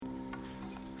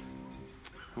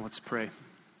Let's pray.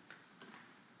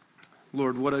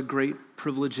 Lord, what a great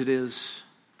privilege it is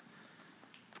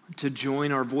to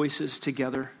join our voices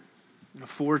together in a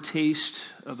foretaste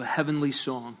of a heavenly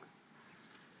song,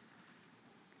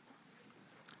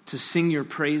 to sing your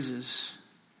praises,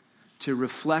 to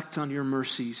reflect on your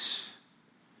mercies,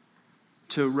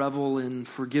 to revel in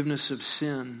forgiveness of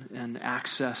sin and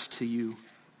access to you.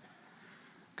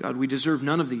 God, we deserve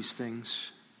none of these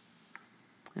things,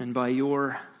 and by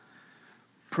your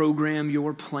program,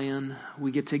 your plan, we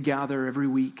get to gather every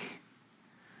week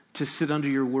to sit under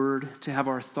your word, to have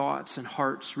our thoughts and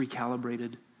hearts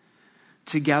recalibrated,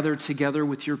 to gather together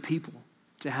with your people,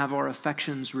 to have our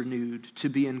affections renewed, to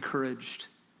be encouraged,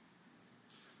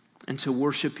 and to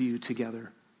worship you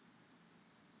together.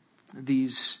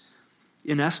 These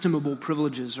inestimable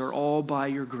privileges are all by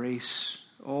your grace,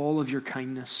 all of your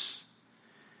kindness.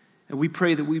 And we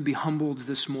pray that we be humbled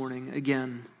this morning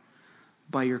again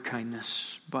by your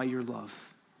kindness, by your love,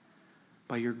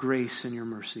 by your grace and your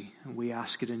mercy. And we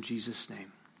ask it in Jesus'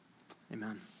 name.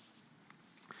 Amen.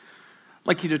 I'd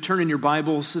like you to turn in your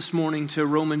Bibles this morning to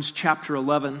Romans chapter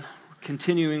 11,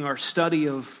 continuing our study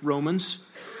of Romans.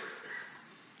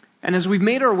 And as we've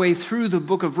made our way through the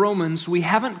book of Romans, we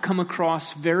haven't come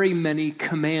across very many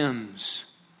commands.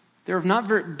 There have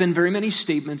not been very many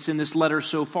statements in this letter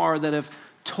so far that have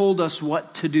told us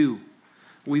what to do.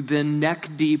 We've been neck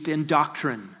deep in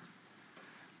doctrine,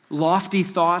 lofty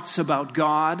thoughts about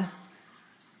God,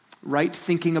 right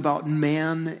thinking about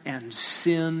man and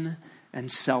sin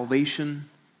and salvation.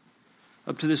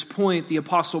 Up to this point, the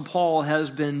Apostle Paul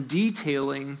has been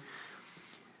detailing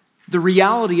the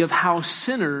reality of how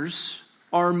sinners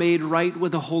are made right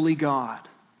with a holy God,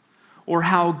 or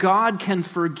how God can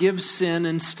forgive sin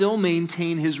and still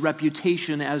maintain his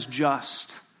reputation as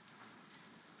just,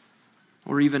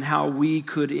 or even how we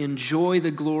could enjoy the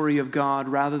glory of God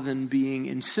rather than being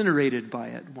incinerated by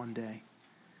it one day.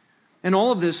 And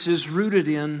all of this is rooted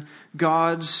in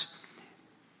God's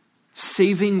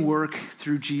saving work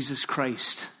through Jesus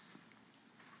Christ.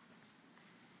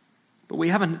 But we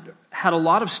haven't had a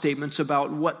lot of statements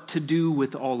about what to do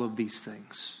with all of these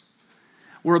things.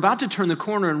 We're about to turn the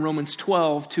corner in Romans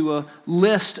 12 to a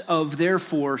list of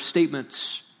therefore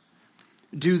statements.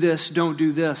 Do this, don't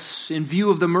do this. In view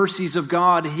of the mercies of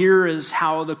God, here is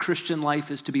how the Christian life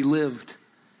is to be lived.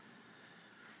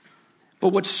 But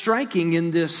what's striking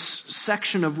in this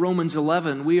section of Romans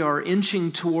 11, we are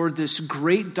inching toward this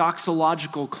great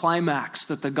doxological climax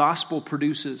that the gospel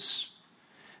produces.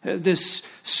 This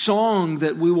song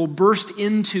that we will burst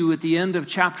into at the end of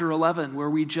chapter 11, where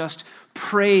we just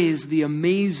praise the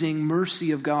amazing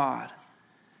mercy of God.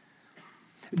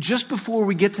 Just before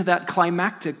we get to that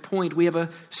climactic point, we have a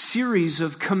series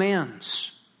of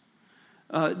commands.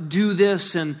 Do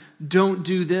this and don't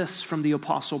do this from the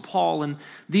Apostle Paul. And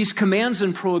these commands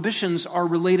and prohibitions are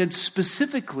related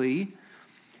specifically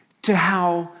to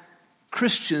how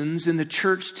Christians in the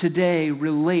church today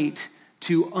relate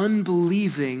to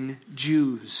unbelieving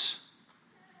Jews.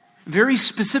 Very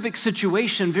specific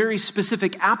situation, very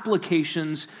specific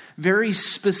applications, very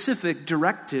specific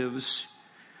directives.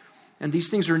 And these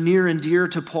things are near and dear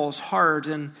to Paul's heart,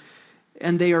 and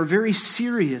they are very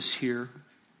serious here.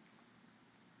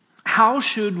 How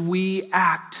should we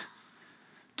act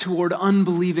toward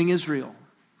unbelieving Israel?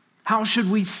 How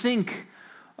should we think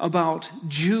about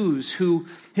Jews who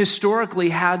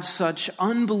historically had such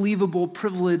unbelievable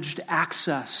privileged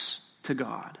access to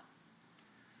God,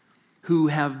 who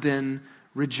have been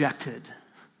rejected?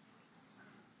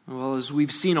 Well, as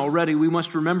we've seen already, we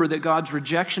must remember that God's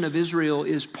rejection of Israel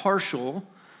is partial,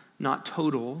 not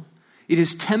total. It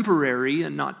is temporary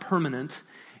and not permanent,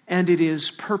 and it is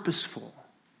purposeful.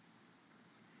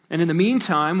 And in the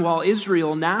meantime, while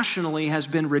Israel nationally has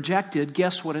been rejected,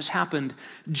 guess what has happened?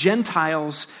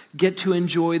 Gentiles get to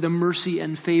enjoy the mercy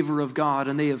and favor of God,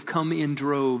 and they have come in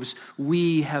droves.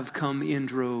 We have come in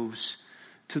droves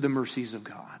to the mercies of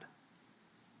God.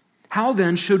 How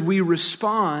then should we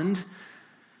respond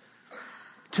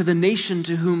to the nation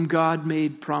to whom God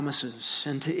made promises,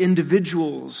 and to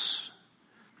individuals?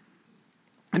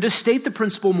 And to state the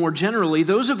principle more generally,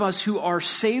 those of us who are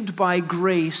saved by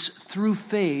grace through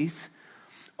faith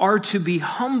are to be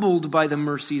humbled by the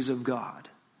mercies of God,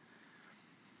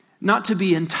 not to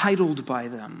be entitled by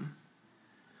them,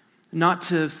 not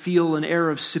to feel an air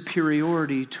of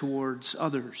superiority towards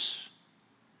others.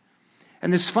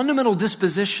 And this fundamental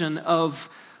disposition of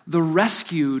the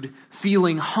rescued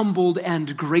feeling humbled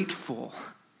and grateful,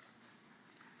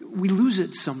 we lose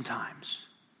it sometimes.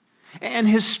 And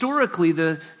historically,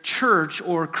 the church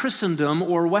or Christendom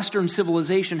or Western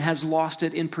civilization has lost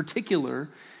it, in particular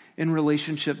in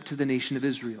relationship to the nation of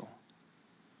Israel.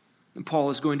 And Paul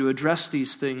is going to address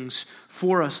these things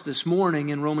for us this morning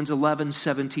in Romans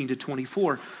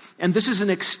 11:17-24. And this is an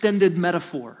extended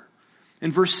metaphor.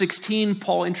 In verse 16,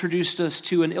 Paul introduced us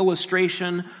to an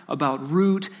illustration about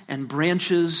root and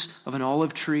branches of an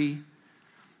olive tree.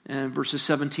 And verses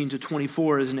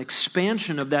 17-24 is an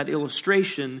expansion of that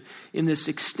illustration in this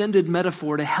extended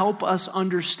metaphor to help us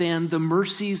understand the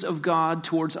mercies of God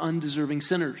towards undeserving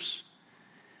sinners.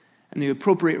 And the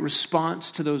appropriate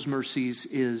response to those mercies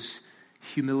is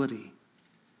humility.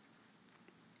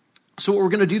 So what we're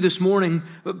going to do this morning,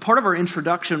 part of our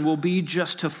introduction will be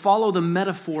just to follow the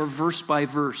metaphor verse by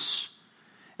verse.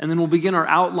 And then we'll begin our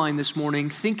outline this morning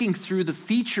thinking through the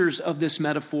features of this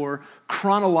metaphor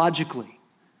chronologically.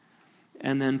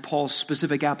 And then Paul's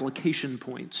specific application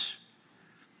points.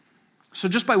 So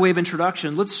just by way of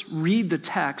introduction, let's read the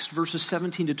text, verses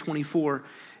 17-24,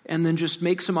 and then just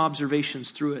make some observations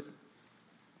through it.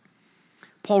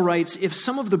 Paul writes, "If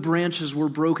some of the branches were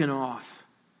broken off,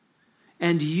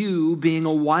 and you, being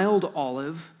a wild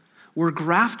olive, were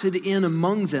grafted in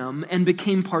among them and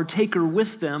became partaker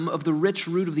with them of the rich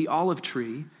root of the olive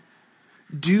tree,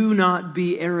 do not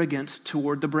be arrogant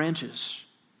toward the branches.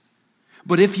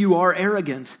 But if you are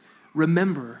arrogant,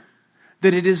 remember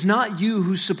that it is not you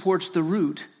who supports the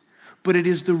root, but it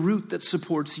is the root that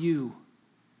supports you.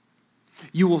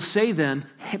 You will say then,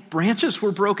 branches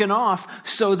were broken off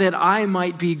so that I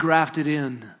might be grafted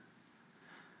in.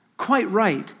 Quite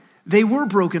right, they were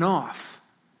broken off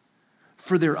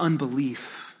for their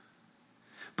unbelief.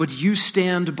 But you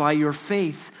stand by your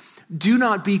faith. Do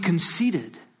not be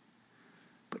conceited,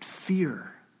 but fear.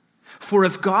 For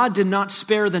if God did not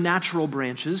spare the natural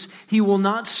branches, he will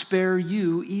not spare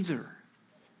you either.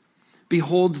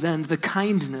 Behold then the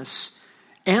kindness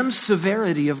and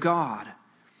severity of God.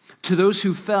 To those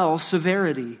who fell,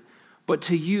 severity, but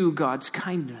to you, God's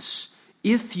kindness,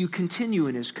 if you continue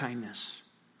in his kindness.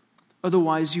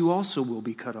 Otherwise, you also will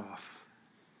be cut off.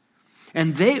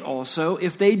 And they also,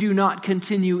 if they do not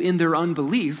continue in their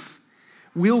unbelief,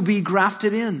 will be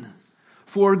grafted in,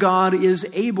 for God is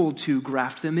able to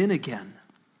graft them in again.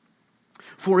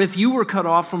 For if you were cut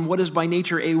off from what is by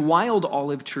nature a wild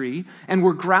olive tree, and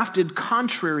were grafted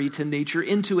contrary to nature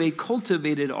into a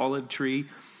cultivated olive tree,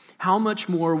 how much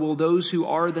more will those who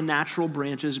are the natural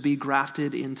branches be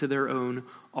grafted into their own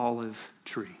olive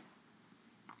tree?"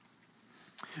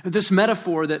 This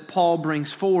metaphor that Paul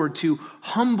brings forward to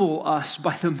humble us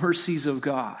by the mercies of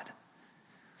God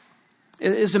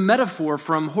is a metaphor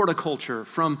from horticulture,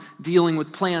 from dealing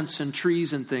with plants and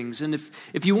trees and things. And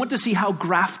if you want to see how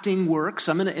grafting works,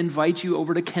 I'm going to invite you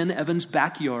over to Ken Evans'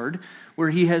 backyard, where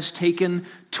he has taken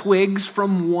twigs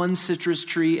from one citrus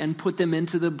tree and put them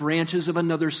into the branches of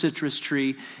another citrus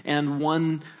tree, and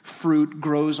one fruit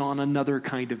grows on another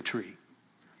kind of tree.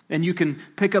 And you can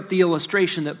pick up the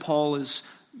illustration that Paul is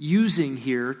using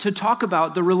here to talk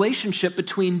about the relationship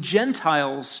between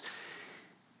Gentiles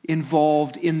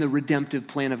involved in the redemptive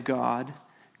plan of God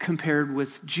compared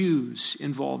with Jews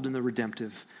involved in the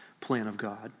redemptive plan of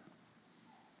God.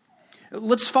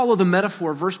 Let's follow the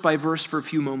metaphor verse by verse for a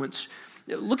few moments.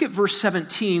 Look at verse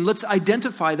 17. Let's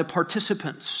identify the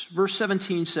participants. Verse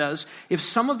 17 says, "If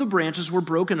some of the branches were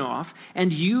broken off,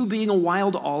 and you, being a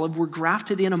wild olive, were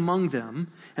grafted in among them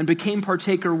and became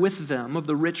partaker with them of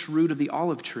the rich root of the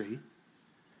olive tree."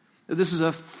 This is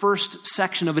a first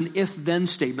section of an if-then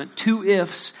statement. Two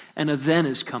ifs and a then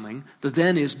is coming. The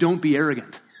then is, don't be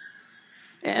arrogant.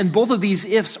 And both of these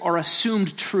ifs are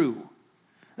assumed true.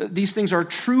 These things are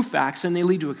true facts, and they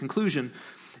lead to a conclusion.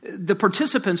 The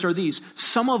participants are these.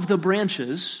 Some of the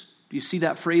branches, do you see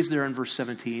that phrase there in verse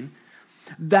 17?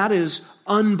 That is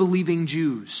unbelieving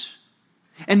Jews.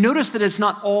 And notice that it's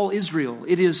not all Israel.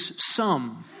 It is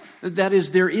some. That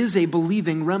is, there is a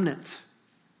believing remnant.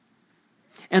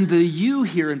 And the you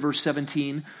here in verse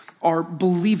 17 are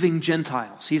believing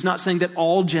Gentiles. He's not saying that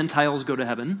all Gentiles go to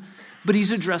heaven, but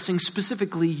he's addressing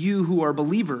specifically you who are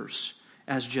believers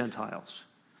as Gentiles.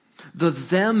 The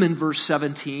them in verse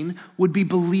 17 would be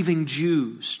believing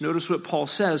Jews. Notice what Paul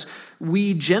says.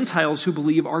 We Gentiles who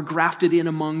believe are grafted in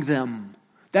among them.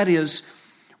 That is,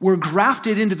 we're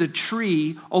grafted into the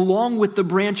tree along with the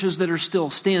branches that are still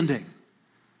standing.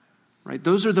 Right?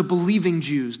 Those are the believing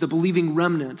Jews, the believing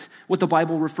remnant, what the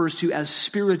Bible refers to as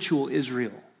spiritual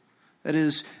Israel. That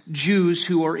is, Jews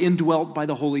who are indwelt by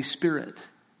the Holy Spirit.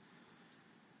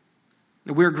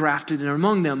 We're grafted in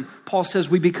among them. Paul says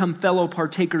we become fellow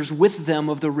partakers with them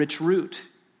of the rich root.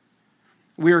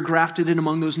 We are grafted in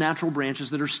among those natural branches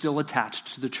that are still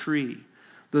attached to the tree.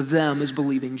 The them is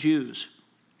believing Jews.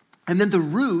 And then the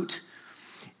root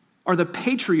are the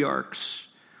patriarchs.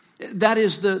 That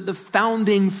is the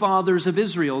founding fathers of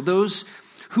Israel, those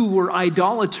who were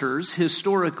idolaters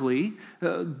historically.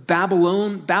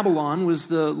 Babylon was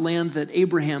the land that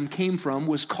Abraham came from,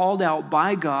 was called out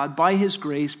by God, by his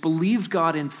grace, believed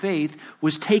God in faith,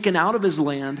 was taken out of his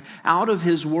land, out of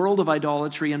his world of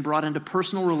idolatry, and brought into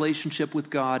personal relationship with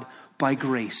God by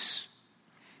grace.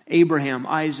 Abraham,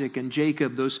 Isaac, and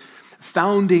Jacob, those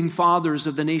founding fathers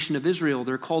of the nation of Israel,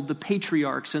 they're called the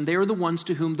patriarchs, and they're the ones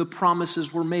to whom the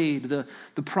promises were made, the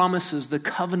promises, the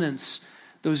covenants,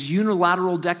 those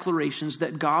unilateral declarations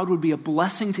that God would be a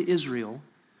blessing to Israel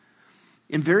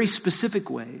in very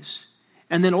specific ways,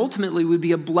 and then ultimately would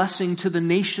be a blessing to the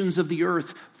nations of the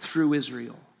earth through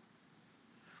Israel.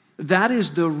 That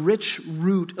is the rich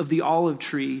root of the olive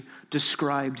tree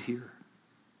described here.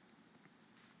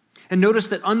 And notice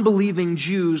that unbelieving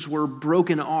Jews were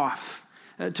broken off.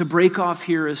 To break off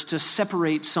here is to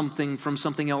separate something from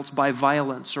something else by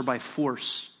violence or by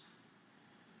force.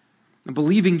 The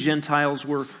believing Gentiles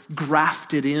were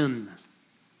grafted in.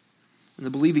 And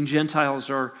the believing Gentiles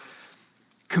are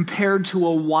compared to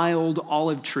a wild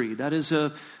olive tree. That is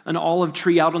an olive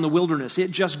tree out in the wilderness.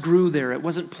 It just grew there. It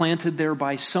wasn't planted there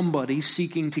by somebody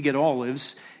seeking to get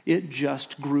olives. It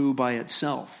just grew by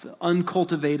itself.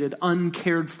 Uncultivated,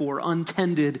 uncared for,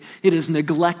 untended. It is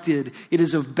neglected. It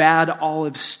is of bad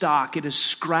olive stock. It is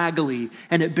scraggly,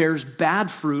 and it bears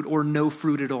bad fruit or no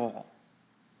fruit at all.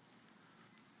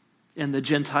 And the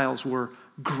Gentiles were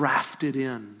grafted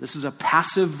in. This is a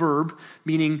passive verb,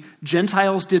 meaning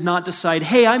Gentiles did not decide,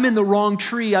 hey, I'm in the wrong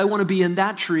tree. I want to be in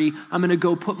that tree. I'm going to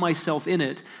go put myself in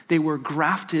it. They were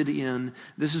grafted in.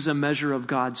 This is a measure of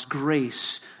God's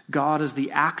grace. God is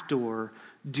the actor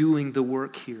doing the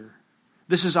work here.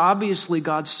 This is obviously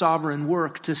God's sovereign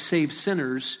work to save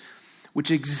sinners,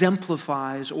 which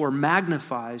exemplifies or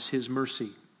magnifies his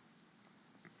mercy.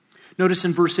 Notice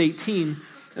in verse 18,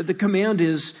 the command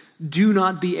is, do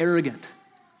not be arrogant.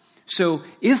 So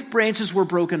if branches were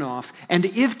broken off, and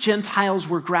if Gentiles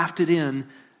were grafted in,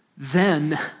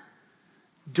 then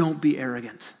don't be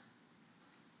arrogant.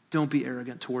 Don't be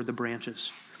arrogant toward the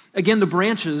branches. Again, the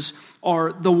branches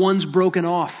are the ones broken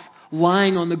off,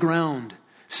 lying on the ground,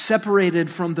 separated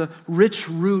from the rich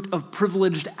root of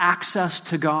privileged access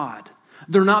to God.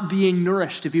 They're not being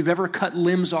nourished. If you've ever cut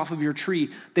limbs off of your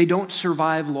tree, they don't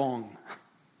survive long.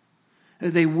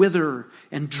 They wither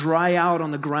and dry out on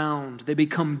the ground. They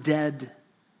become dead.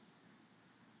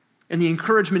 And the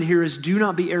encouragement here is, do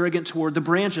not be arrogant toward the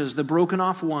branches, the broken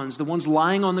off ones, the ones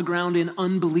lying on the ground in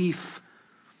unbelief,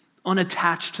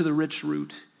 unattached to the rich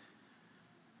root,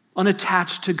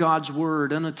 unattached to God's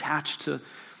word, unattached to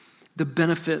the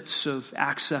benefits of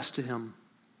access to him.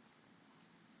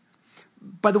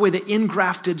 By the way, the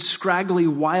engrafted, scraggly,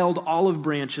 wild olive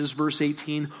branches, verse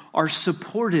 18, are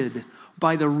supported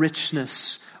by the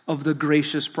richness of the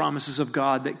gracious promises of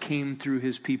God that came through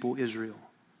his people Israel.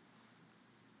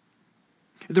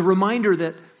 The reminder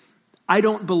that I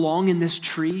don't belong in this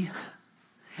tree,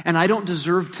 and I don't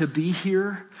deserve to be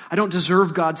here. I don't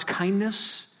deserve God's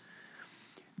kindness.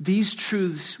 These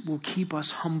truths will keep us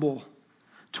humble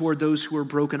toward those who are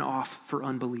broken off for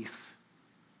unbelief.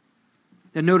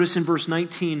 And notice in verse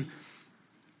 19,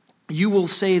 you will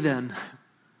say then,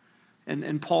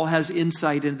 and Paul has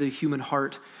insight into the human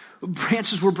heart,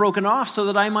 branches were broken off so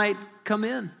that I might come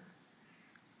in.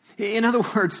 In other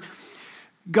words,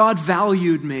 God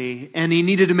valued me and he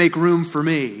needed to make room for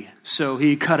me, so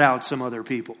he cut out some other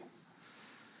people.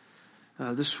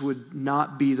 This would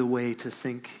not be the way to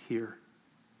think here.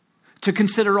 To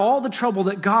consider all the trouble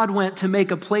that God went to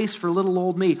make a place for little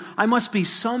old me. I must be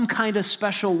some kind of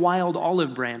special wild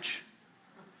olive branch.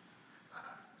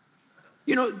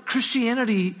 You know,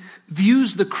 Christianity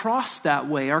views the cross that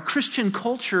way. Our Christian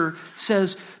culture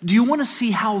says, do you want to see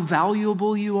how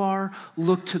valuable you are?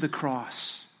 Look to the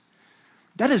cross.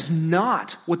 That is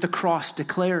not what the cross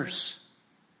declares.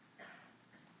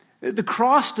 The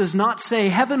cross does not say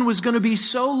heaven was going to be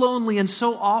so lonely and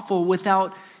so awful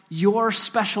without your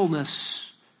specialness.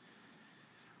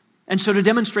 And so to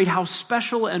demonstrate how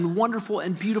special and wonderful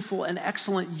and beautiful and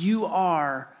excellent you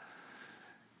are,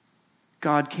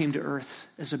 God came to earth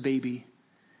as a baby,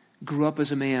 grew up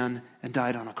as a man, and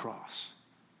died on a cross.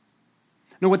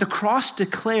 Now, what the cross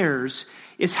declares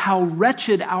is how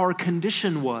wretched our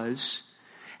condition was,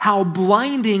 how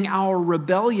blinding our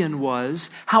rebellion was,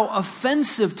 how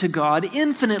offensive to God,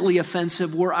 infinitely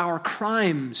offensive, were our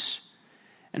crimes,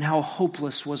 and how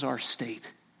hopeless was our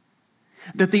state.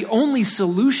 That the only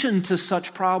solution to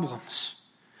such problems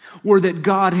were that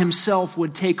God himself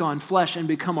would take on flesh and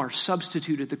become our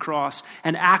substitute at the cross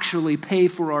and actually pay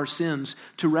for our sins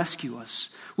to rescue us.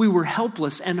 We were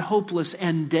helpless and hopeless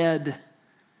and dead,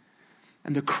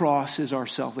 and the cross is our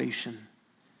salvation.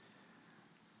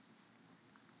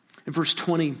 In verse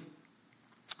 20,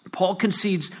 Paul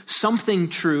concedes something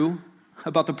true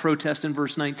about the protest in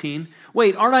verse 19.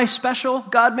 Wait, aren't I special?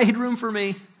 God made room for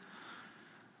me.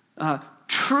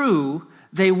 True,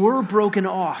 they were broken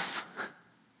off.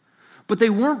 But they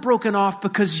weren't broken off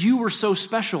because you were so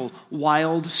special.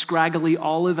 Wild, scraggly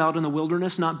olive out in the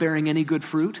wilderness, not bearing any good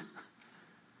fruit.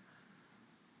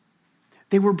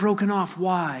 They were broken off.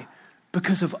 Why?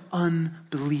 Because of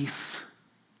unbelief.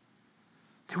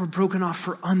 They were broken off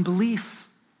for unbelief.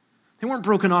 They weren't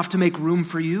broken off to make room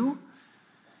for you.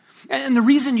 And the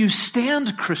reason you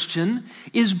stand, Christian,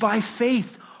 is by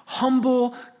faith,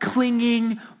 humble,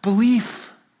 clinging belief.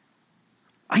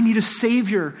 I need a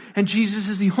Savior, and Jesus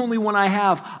is the only one I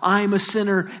have. I'm a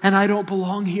sinner, and I don't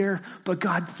belong here. But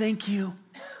God, thank you.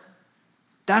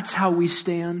 That's how we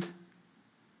stand.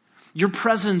 Your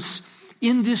presence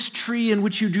in this tree in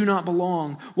which you do not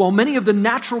belong, while many of the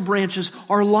natural branches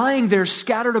are lying there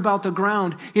scattered about the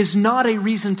ground, is not a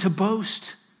reason to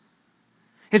boast.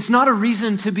 It's not a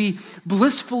reason to be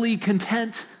blissfully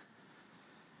content.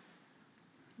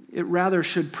 It rather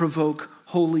should provoke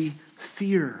holy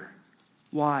fear.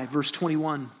 Why? Verse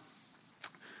 21.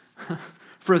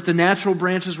 For if the natural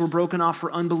branches were broken off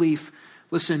for unbelief,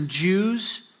 listen,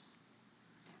 Jews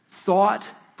thought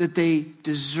that they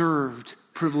deserved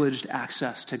privileged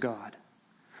access to God.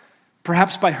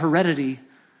 Perhaps by heredity,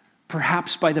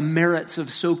 perhaps by the merits of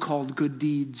so-called good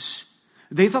deeds.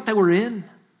 They thought they were in.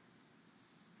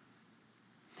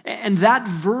 And that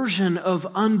version of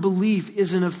unbelief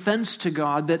is an offense to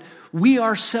God that we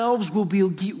ourselves will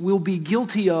be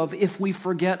guilty of if we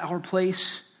forget our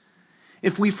place,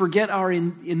 if we forget our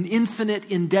infinite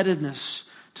indebtedness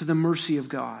to the mercy of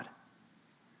God.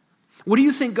 What do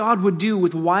you think God would do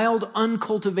with wild,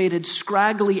 uncultivated,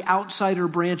 scraggly outsider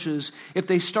branches if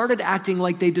they started acting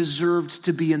like they deserved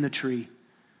to be in the tree?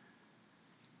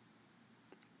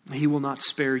 He will not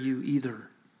spare you either.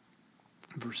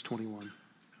 Verse 21.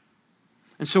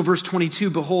 And so verse 22,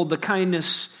 behold the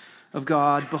kindness of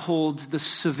God, behold the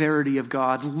severity of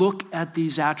God. Look at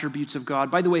these attributes of God.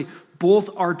 By the way, both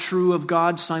are true of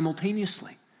God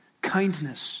simultaneously.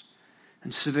 Kindness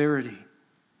and severity.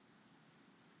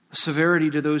 Severity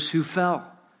to those who fell,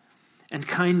 and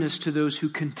kindness to those who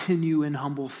continue in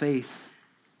humble faith.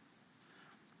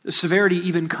 The severity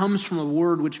even comes from a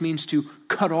word which means to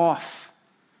cut off.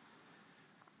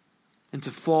 And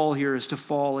to fall here is to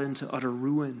fall into utter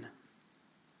ruin.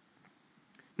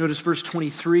 Notice verse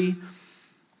 23,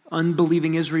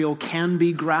 unbelieving Israel can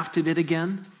be grafted in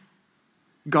again.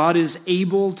 God is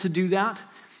able to do that.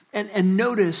 And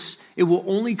notice, it will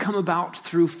only come about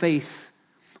through faith.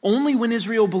 Only when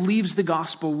Israel believes the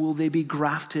gospel will they be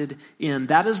grafted in.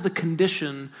 That is the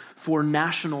condition for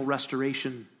national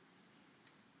restoration.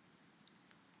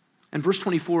 And verse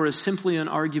 24 is simply an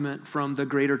argument from the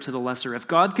greater to the lesser. If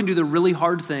God can do the really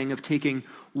hard thing of taking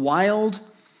wild,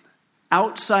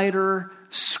 outsider,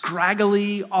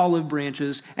 scraggly olive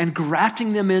branches and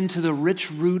grafting them into the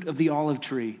rich root of the olive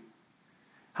tree,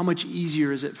 how much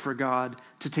easier is it for God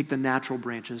to take the natural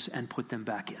branches and put them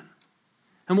back in?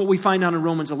 And what we find out in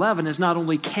Romans 11 is not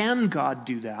only can God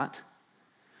do that,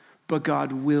 but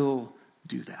God will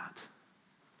do that.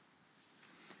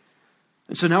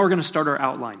 And so now we're going to start our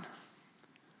outline.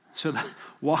 So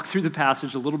walk through the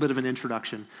passage, a little bit of an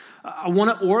introduction. I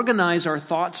want to organize our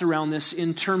thoughts around this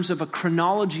in terms of a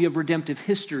chronology of redemptive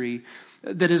history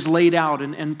that is laid out.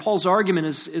 And Paul's argument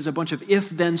is a bunch of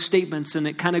if-then statements, and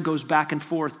it kind of goes back and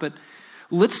forth. But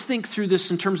let's think through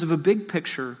this in terms of a big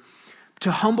picture.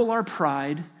 To humble our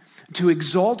pride, to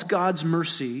exalt God's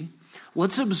mercy,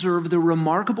 let's observe the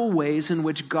remarkable ways in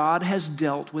which God has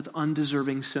dealt with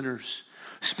undeserving sinners,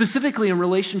 specifically in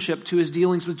relationship to his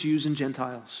dealings with Jews and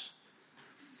Gentiles.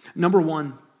 Number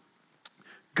one,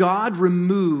 God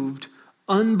removed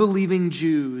unbelieving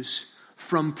Jews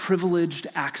from privileged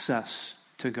access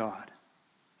to God.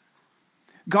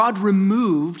 God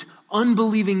removed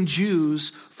unbelieving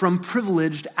Jews from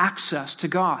privileged access to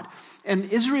God.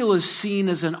 And Israel is seen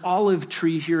as an olive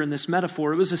tree here in this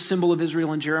metaphor. It was a symbol of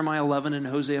Israel in Jeremiah 11 and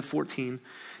Hosea 14,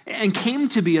 and came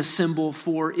to be a symbol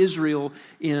for Israel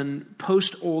in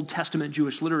post-Old Testament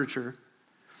Jewish literature.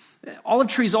 Olive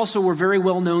trees also were very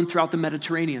well known throughout the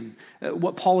Mediterranean.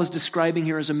 What Paul is describing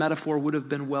here as a metaphor would have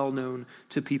been well known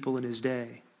to people in his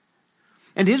day.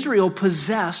 And Israel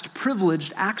possessed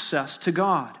privileged access to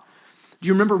God. Do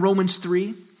you remember Romans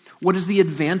 3? What is the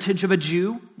advantage of a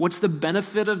Jew? What's the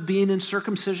benefit of being in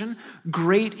circumcision?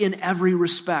 Great in every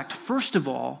respect. First of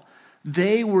all,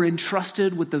 they were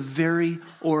entrusted with the very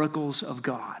oracles of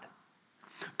God.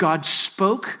 God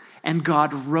spoke and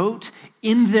God wrote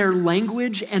in their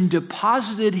language and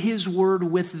deposited his word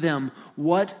with them.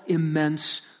 What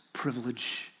immense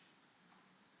privilege.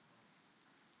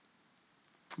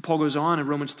 Paul goes on in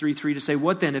Romans 3:3 to say,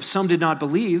 what then? If some did not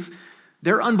believe,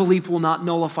 their unbelief will not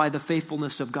nullify the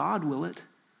faithfulness of God, will it?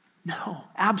 No,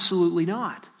 absolutely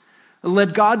not.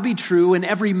 Let God be true and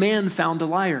every man found a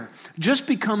liar. Just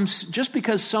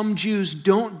because some Jews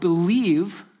don't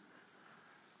believe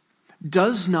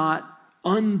does not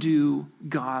undo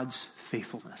God's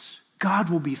faithfulness. God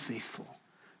will be faithful.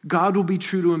 God will be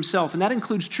true to himself, and that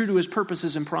includes true to his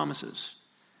purposes and promises.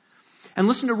 And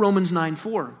listen to Romans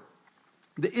 9:4.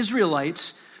 The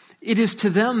Israelites, it is to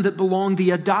them that belong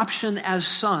the adoption as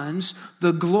sons,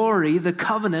 the glory, the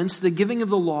covenants, the giving of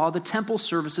the law, the temple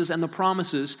services, and the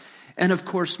promises, and of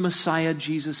course, Messiah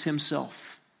Jesus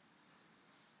himself.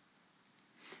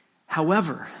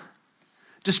 However,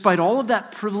 despite all of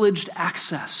that privileged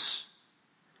access,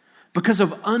 because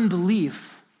of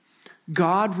unbelief,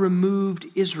 God removed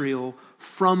Israel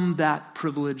from that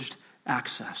privileged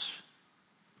access.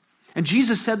 And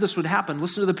Jesus said this would happen.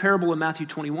 Listen to the parable in Matthew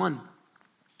 21.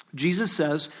 Jesus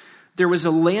says, there was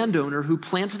a landowner who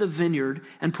planted a vineyard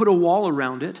and put a wall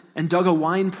around it and dug a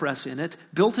wine press in it,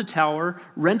 built a tower,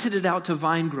 rented it out to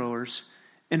vine growers,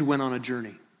 and went on a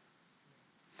journey.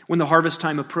 When the harvest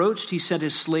time approached, he sent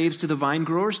his slaves to the vine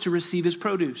growers to receive his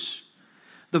produce.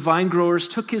 The vine growers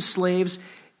took his slaves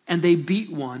and they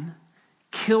beat one,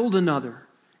 killed another,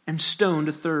 and stoned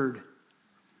a third.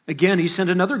 Again, he sent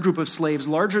another group of slaves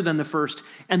larger than the first,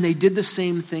 and they did the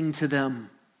same thing to them.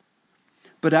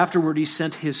 But afterward he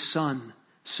sent his son,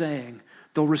 saying,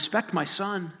 they'll respect my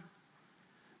son.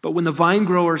 But when the vine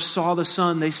growers saw the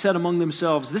son, they said among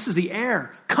themselves, this is the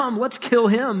heir. Come, let's kill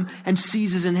him and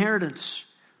seize his inheritance.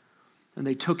 And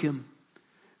they took him,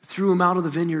 threw him out of the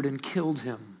vineyard, and killed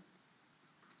him.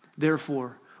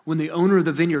 Therefore, when the owner of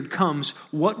the vineyard comes,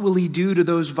 what will he do to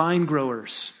those vine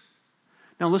growers?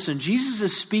 Now listen, Jesus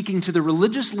is speaking to the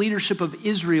religious leadership of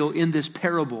Israel in this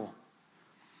parable.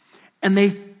 And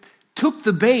they took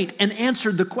the bait and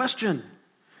answered the question.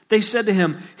 They said to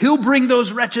him, he'll bring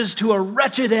those wretches to a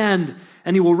wretched end,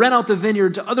 and he will rent out the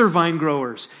vineyard to other vine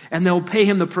growers, and they'll pay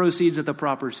him the proceeds at the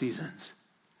proper seasons.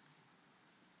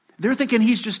 They're thinking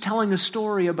he's just telling a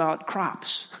story about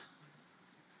crops.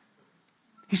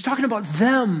 He's talking about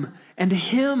them and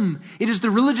him. It is the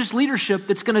religious leadership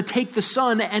that's going to take the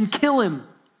son and kill him.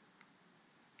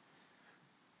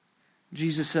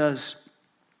 Jesus says,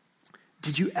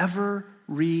 did you ever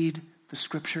read the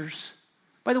scriptures?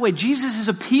 By the way, Jesus is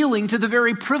appealing to the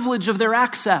very privilege of their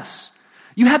access.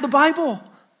 You had the Bible.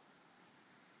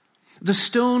 The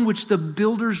stone which the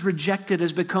builders rejected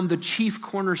has become the chief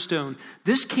cornerstone.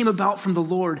 This came about from the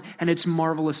Lord, and it's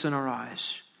marvelous in our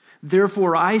eyes.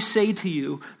 Therefore, I say to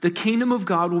you, the kingdom of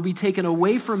God will be taken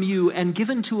away from you and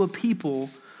given to a people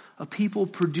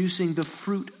producing the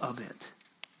fruit of it.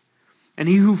 And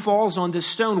he who falls on this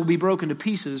stone will be broken to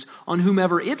pieces. On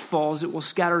whomever it falls, it will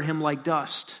scatter him like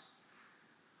dust.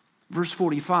 Verse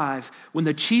 45, when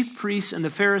the chief priests and the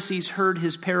Pharisees heard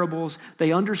his parables,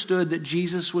 they understood that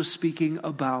Jesus was speaking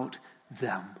about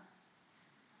them.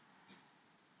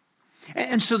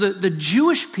 And so the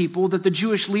Jewish people that the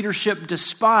Jewish leadership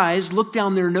despised, looked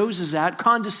down their noses at,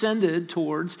 condescended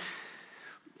towards,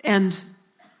 and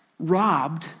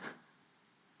robbed,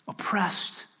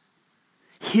 oppressed,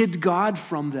 hid God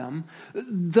from them,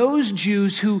 those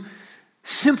Jews who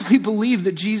simply believe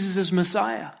that Jesus is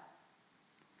Messiah,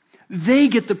 they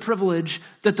get the privilege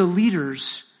that the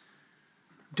leaders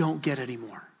don't get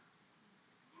anymore.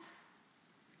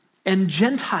 And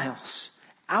Gentiles,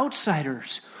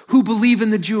 outsiders who believe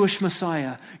in the Jewish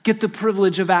Messiah, get the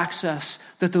privilege of access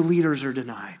that the leaders are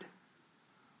denied.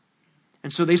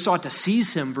 And so they sought to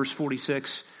seize him, verse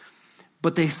 46,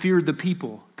 but they feared the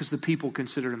people because the people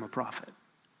considered him a prophet.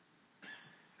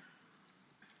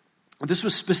 This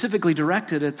was specifically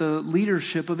directed at the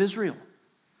leadership of Israel.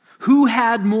 Who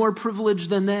had more privilege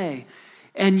than they?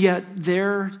 And yet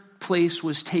their place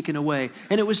was taken away.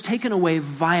 And it was taken away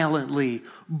violently,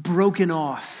 broken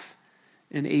off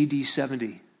in AD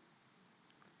 70.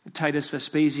 Titus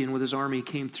Vespasian with his army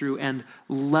came through and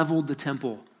leveled the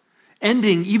temple,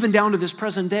 ending, even down to this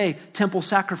present day, temple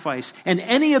sacrifice and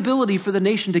any ability for the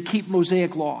nation to keep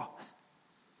Mosaic law.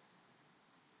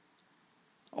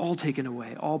 All taken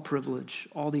away, all privilege,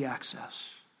 all the access.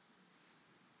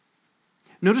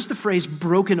 Notice the phrase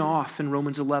broken off in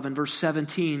Romans 11, verse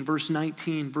 17, verse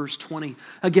 19, verse 20.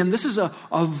 Again, this is a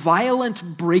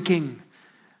violent breaking.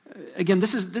 Again,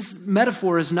 this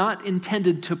metaphor is not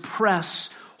intended to press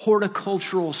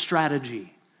horticultural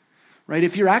strategy. right?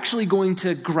 If you're actually going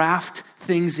to graft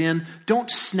things in, don't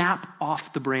snap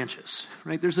off the branches,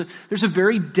 right? There's a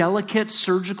very delicate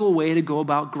surgical way to go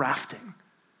about grafting.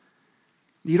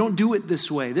 You don't do it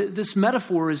this way. This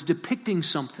metaphor is depicting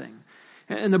something.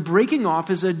 And the breaking off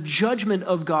is a judgment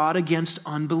of God against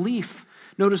unbelief.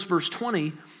 Notice verse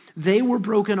 20, they were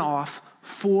broken off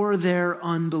for their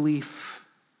unbelief.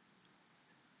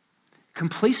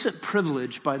 Complacent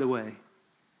privilege, by the way,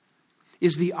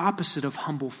 is the opposite of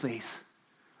humble faith.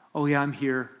 Oh yeah, I'm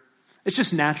here. It's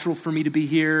just natural for me to be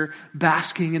here,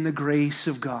 basking in the grace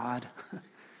of God.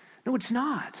 No, it's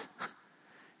not.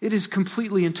 It is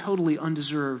completely and totally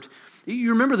undeserved.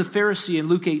 You remember the Pharisee in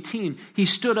Luke 18. He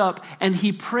stood up and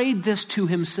he prayed this to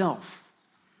himself.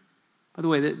 By the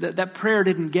way, that prayer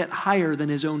didn't get higher than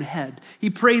his own head. He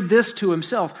prayed this to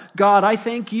himself. God, I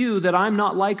thank you that I'm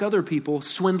not like other people,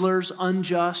 swindlers,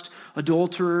 unjust,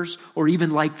 adulterers, or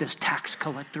even like this tax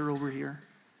collector over here.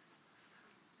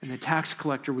 And the tax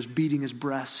collector was beating his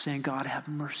breast, saying, God, have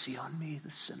mercy on me,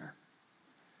 the sinner.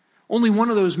 Only one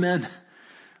of those men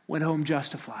went home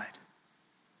justified.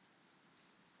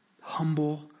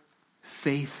 Humble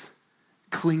faith,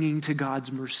 clinging to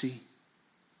God's mercy.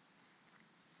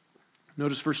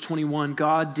 Notice verse 21,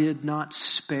 God did not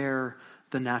spare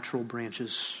the natural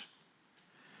branches.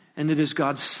 And it is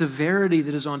God's severity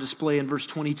that is on display in verse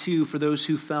 22 for those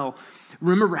who fell.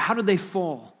 Remember, how did they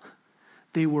fall?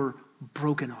 They were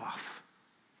broken off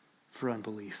for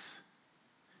unbelief.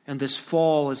 And this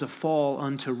fall is a fall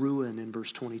unto ruin in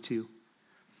verse 22.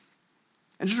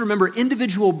 And just remember,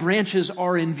 individual branches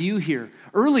are in view here.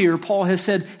 Earlier, Paul has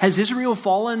said, has Israel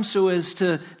fallen so as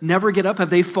to never get up? Have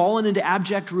they fallen into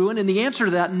abject ruin? And the answer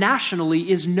to that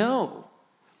nationally is no.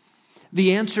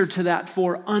 The answer to that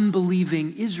for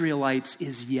unbelieving Israelites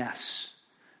is yes.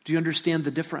 Do you understand the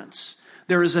difference?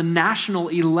 There is a national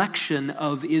election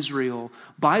of Israel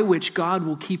by which God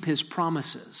will keep his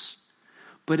promises.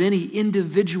 But any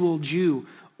individual Jew,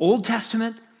 Old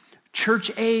Testament,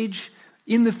 church age,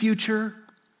 in the future,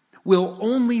 will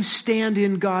only stand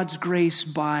in God's grace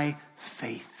by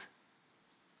faith.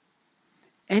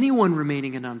 Anyone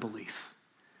remaining in unbelief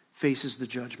faces the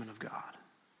judgment of God.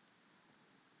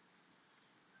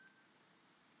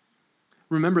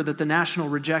 Remember that the national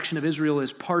rejection of Israel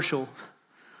is partial,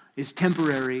 is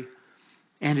temporary,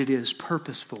 and it is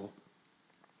purposeful.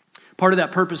 Part of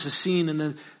that purpose is seen in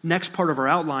the next part of our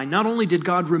outline. Not only did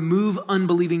God remove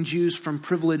unbelieving Jews from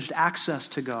privileged access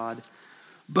to God,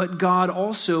 but God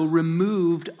also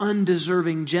removed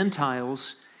undeserving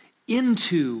Gentiles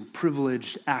into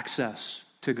privileged access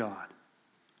to God.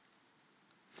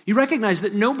 You recognize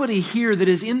that nobody here that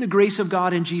is in the grace of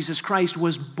God in Jesus Christ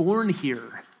was born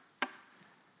here.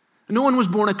 No one was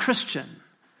born a Christian.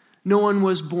 No one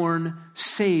was born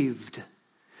saved.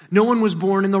 No one was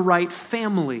born in the right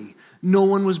family. No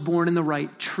one was born in the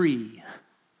right tree.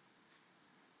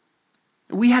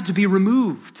 We had to be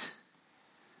removed.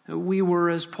 We were,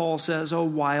 as Paul says, a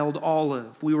wild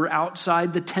olive. We were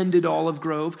outside the tended olive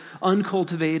grove,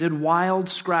 uncultivated, wild,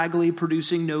 scraggly,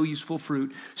 producing no useful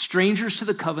fruit. Strangers to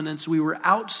the covenants, we were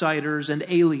outsiders and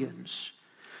aliens.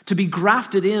 To be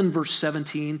grafted in, verse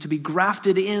 17, to be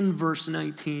grafted in, verse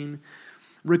 19,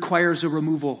 requires a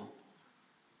removal.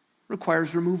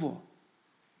 Requires removal.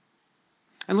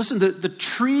 And listen, the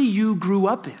tree you grew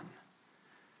up in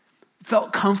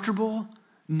felt comfortable,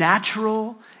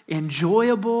 natural,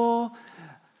 enjoyable,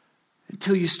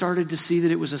 until you started to see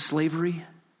that it was a slavery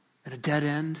and a dead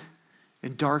end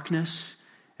and darkness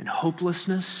and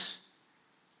hopelessness.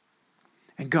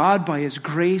 And God, by his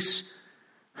grace,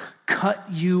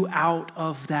 cut you out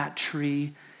of that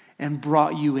tree and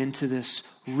brought you into this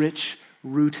rich,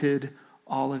 rooted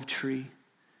olive tree.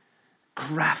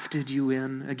 Grafted you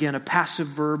in. Again, a passive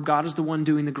verb. God is the one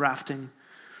doing the grafting.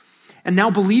 And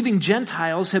now believing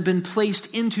Gentiles have been placed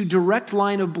into direct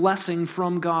line of blessing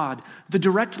from God, the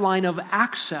direct line of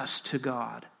access to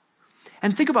God.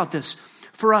 And think about this.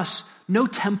 For us, no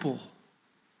temple,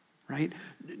 right?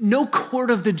 No court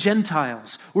of the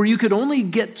Gentiles where you could only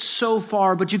get so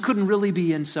far, but you couldn't really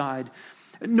be inside.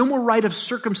 No more rite of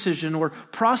circumcision or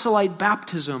proselyte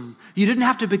baptism. You didn't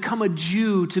have to become a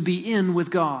Jew to be in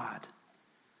with God.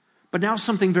 But now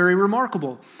something very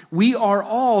remarkable. We are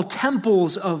all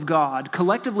temples of God,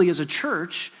 collectively as a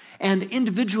church and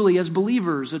individually as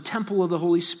believers, a temple of the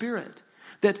Holy Spirit,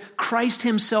 that Christ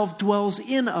himself dwells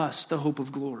in us, the hope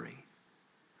of glory.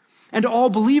 And all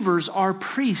believers are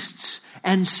priests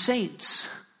and saints.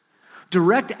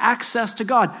 Direct access to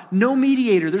God. No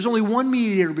mediator. There's only one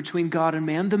mediator between God and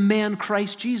man, the man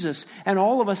Christ Jesus. And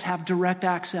all of us have direct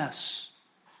access.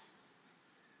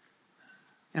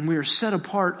 And we are set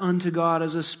apart unto God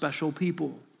as a special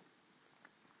people.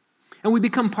 And we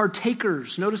become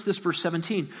partakers. Notice this, verse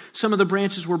 17. Some of the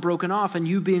branches were broken off, and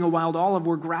you, being a wild olive,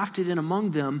 were grafted in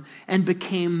among them and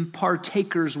became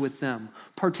partakers with them.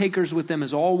 Partakers with them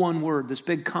is all one word, this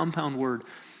big compound word.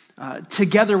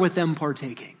 Together with them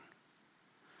partaking.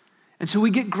 And so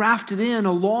we get grafted in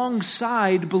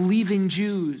alongside believing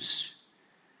Jews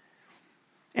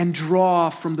and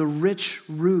draw from the rich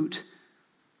root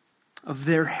of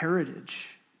their heritage.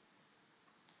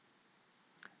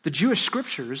 The Jewish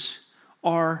scriptures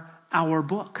are our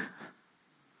book.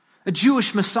 A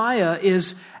Jewish Messiah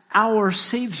is our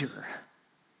Savior.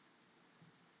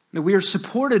 Now, we are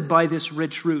supported by this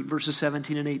rich root, verses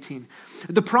 17 and 18.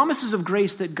 The promises of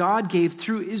grace that God gave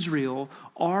through Israel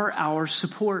are our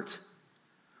support.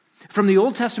 From the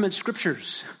Old Testament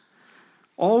scriptures,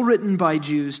 all written by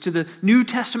Jews, to the New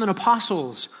Testament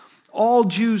apostles, all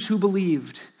Jews who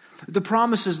believed, the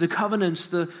promises, the covenants,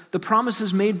 the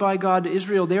promises made by God to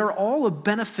Israel, they are all a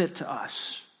benefit to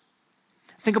us.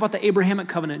 Think about the Abrahamic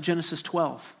covenant, Genesis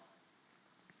 12.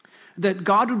 That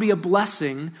God would be a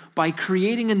blessing by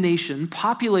creating a nation,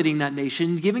 populating that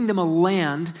nation, giving them a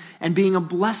land and being a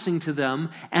blessing to them,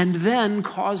 and then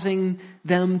causing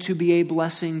them to be a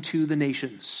blessing to the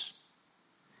nations.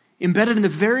 Embedded in the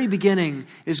very beginning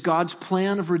is God's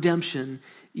plan of redemption,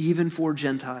 even for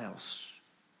Gentiles.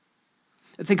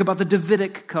 Think about the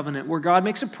Davidic covenant, where God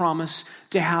makes a promise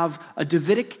to have a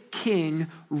Davidic king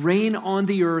reign on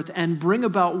the earth and bring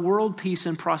about world peace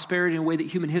and prosperity in a way that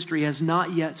human history has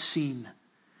not yet seen.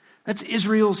 That's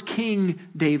Israel's king,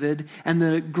 David, and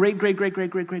the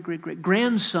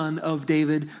great-great-great-great-great-great-great-grandson of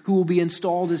David, who will be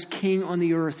installed as king on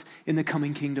the earth in the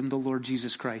coming kingdom, the Lord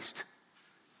Jesus Christ.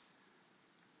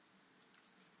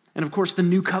 And of course, the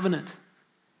new covenant.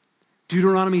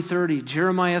 Deuteronomy 30,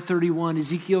 Jeremiah 31,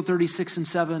 Ezekiel 36 and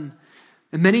 7,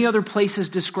 and many other places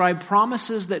describe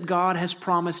promises that God has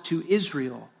promised to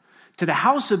Israel, to the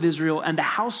house of Israel and the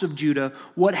house of Judah,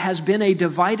 what has been a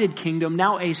divided kingdom,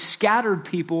 now a scattered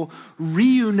people,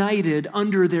 reunited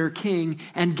under their king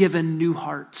and given new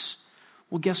hearts.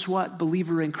 Well, guess what?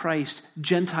 Believer in Christ,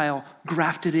 Gentile,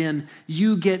 grafted in,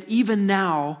 you get even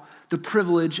now the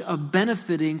privilege of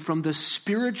benefiting from the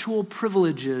spiritual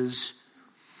privileges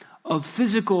of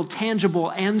physical,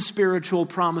 tangible, and spiritual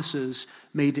promises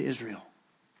made to Israel.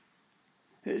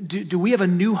 Do we have a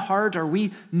new heart? Are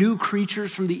we new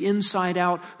creatures from the inside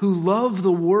out who love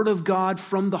the Word of God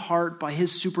from the heart by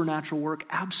His supernatural work?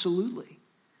 Absolutely.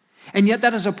 And yet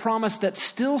that is a promise that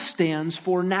still stands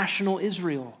for national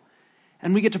Israel.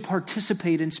 And we get to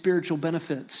participate in spiritual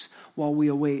benefits while we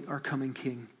await our coming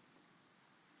King.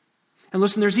 And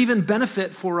listen, there's even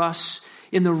benefit for us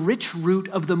in the rich root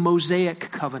of the Mosaic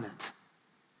covenant.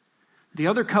 The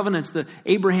other covenants, the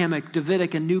Abrahamic,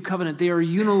 Davidic, and New Covenant, they are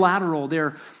unilateral.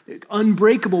 They're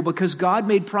unbreakable because God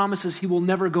made promises He will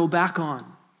never go back on.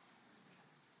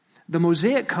 The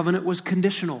Mosaic covenant was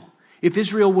conditional. If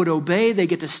Israel would obey, they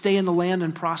get to stay in the land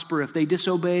and prosper. If they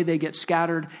disobey, they get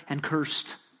scattered and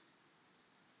cursed.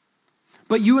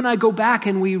 But you and I go back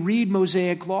and we read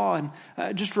Mosaic law, and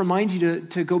just remind you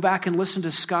to go back and listen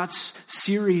to Scott's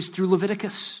series through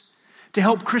Leviticus to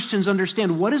help Christians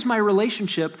understand what is my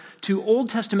relationship to Old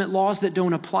Testament laws that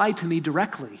don't apply to me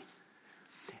directly.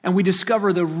 And we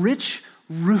discover the rich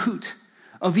root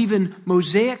of even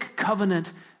Mosaic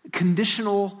covenant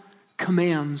conditional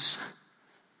commands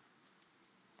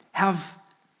have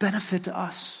benefit to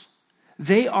us.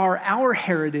 They are our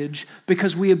heritage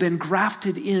because we have been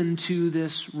grafted into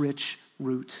this rich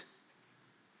root.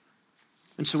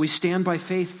 And so we stand by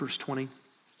faith, verse 20.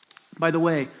 By the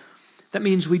way, that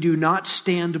means we do not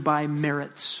stand by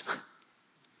merits.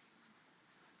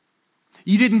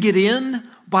 You didn't get in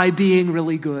by being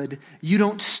really good. You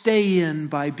don't stay in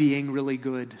by being really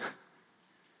good.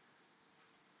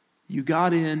 You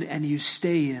got in and you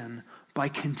stay in by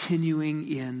continuing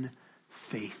in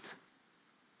faith.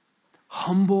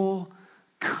 Humble,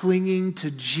 clinging to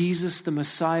Jesus, the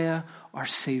Messiah, our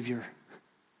Savior.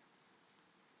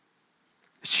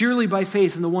 Surely by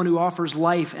faith in the one who offers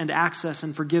life and access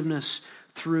and forgiveness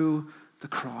through the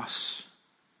cross.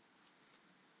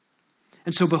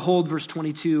 And so behold, verse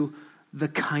 22, the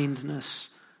kindness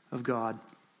of God.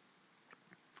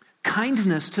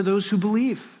 Kindness to those who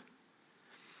believe.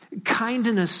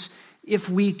 Kindness if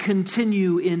we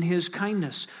continue in His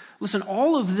kindness. Listen,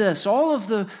 all of this, all of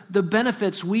the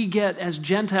benefits we get as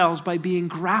Gentiles by being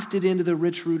grafted into the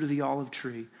rich root of the olive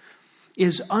tree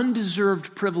is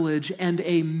undeserved privilege and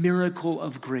a miracle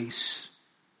of grace.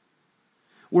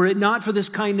 Were it not for this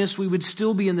kindness, we would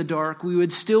still be in the dark. We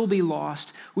would still be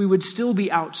lost. We would still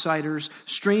be outsiders,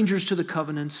 strangers to the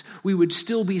covenants. We would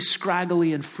still be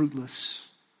scraggly and fruitless.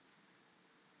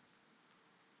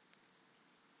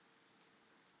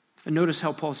 And notice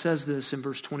how Paul says this in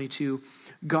verse 22,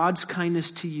 God's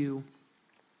kindness to you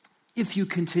if you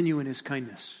continue in his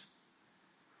kindness.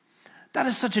 That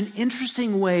is such an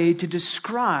interesting way to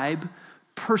describe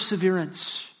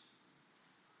perseverance.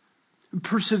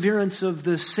 Perseverance of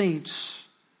the saints.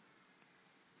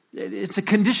 It's a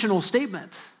conditional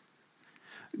statement.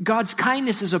 God's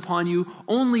kindness is upon you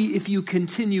only if you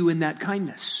continue in that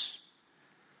kindness.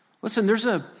 Listen, there's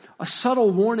a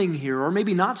subtle warning here, or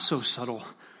maybe not so subtle.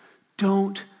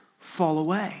 Don't fall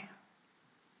away.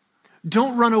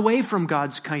 Don't run away from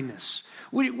God's kindness,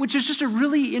 which is just a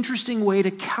really interesting way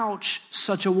to couch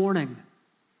such a warning.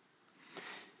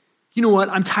 You know what?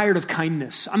 I'm tired of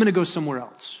kindness. I'm going to go somewhere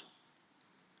else.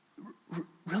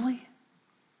 Really?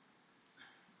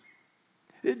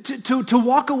 To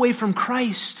walk away from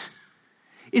Christ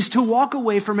is to walk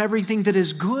away from everything that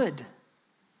is good.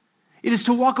 It is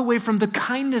to walk away from the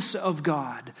kindness of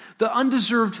God, the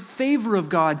undeserved favor of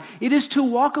God. It is to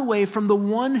walk away from the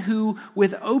one who,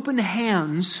 with open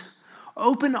hands,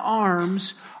 open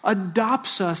arms,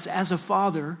 adopts us as a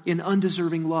father in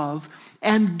undeserving love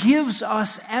and gives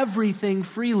us everything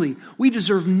freely. We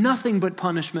deserve nothing but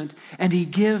punishment, and he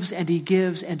gives, and he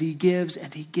gives, and he gives,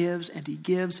 and he gives, and he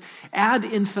gives, ad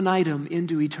infinitum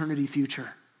into eternity future.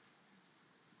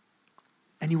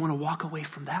 And you want to walk away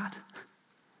from that?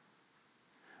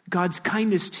 God's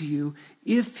kindness to you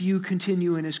if you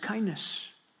continue in his kindness.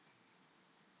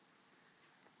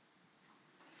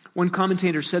 One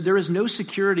commentator said, there is no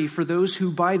security for those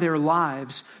who by their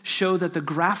lives show that the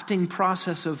grafting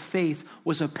process of faith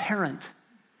was apparent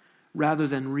rather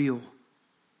than real.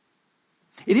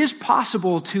 It is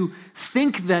possible to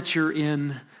think that you're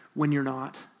in when you're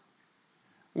not.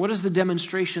 What is the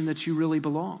demonstration that you really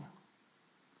belong?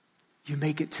 You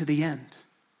make it to the end.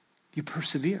 You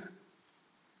persevere.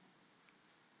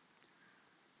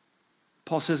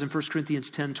 Paul says in 1 Corinthians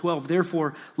 10:12,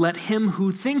 therefore, let him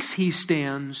who thinks he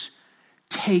stands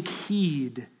take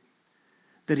heed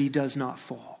that he does not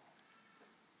fall.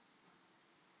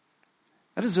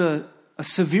 That is a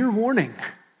severe warning.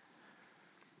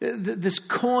 This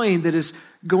coin that is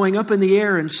going up in the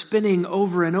air and spinning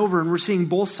over and over, and we're seeing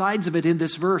both sides of it in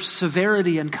this verse,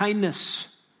 severity and kindness.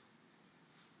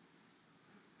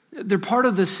 They're part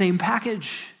of the same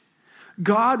package.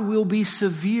 God will be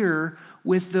severe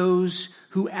with those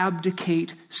who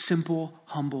abdicate simple,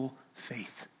 humble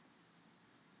faith.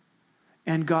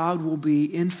 And God will be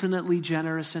infinitely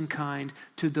generous and kind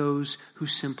to those who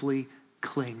simply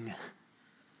cling,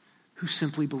 who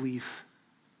simply believe.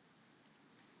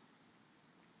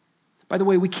 By the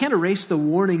way, we can't erase the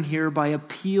warning here by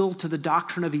appeal to the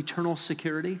doctrine of eternal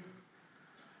security.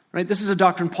 Right? This is a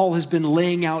doctrine Paul has been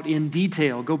laying out in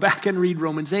detail. Go back and read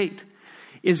Romans 8.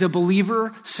 Is a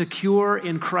believer secure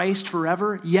in Christ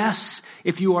forever? Yes.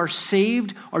 If you are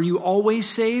saved, are you always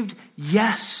saved?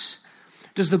 Yes.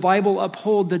 Does the Bible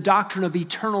uphold the doctrine of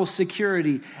eternal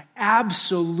security?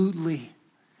 Absolutely.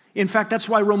 In fact, that's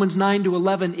why Romans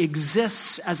 9-11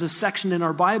 exists as a section in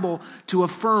our Bible to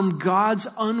affirm God's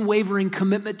unwavering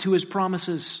commitment to his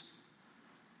promises.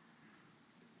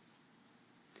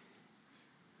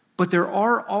 But there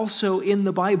are also in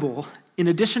the Bible, in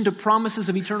addition to promises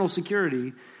of eternal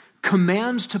security,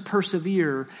 commands to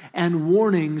persevere and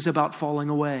warnings about falling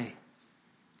away.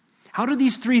 How do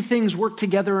these three things work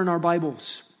together in our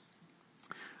Bibles?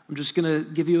 I'm just going to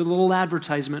give you a little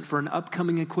advertisement for an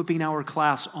upcoming Equipping Hour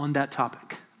class on that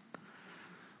topic,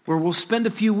 where we'll spend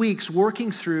a few weeks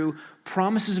working through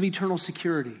promises of eternal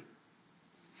security,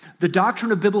 the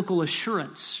doctrine of biblical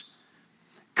assurance,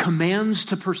 commands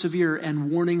to persevere, and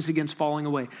warnings against falling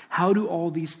away. How do all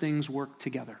these things work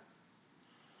together?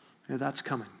 Yeah, that's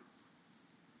coming.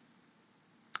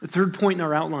 The third point in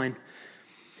our outline,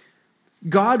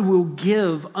 God will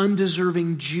give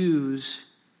undeserving Jews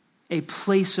a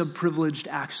place of privileged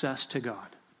access to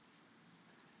God.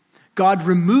 God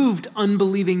removed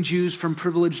unbelieving Jews from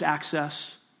privileged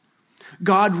access.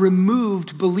 God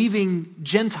removed believing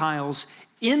Gentiles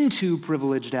into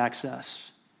privileged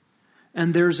access.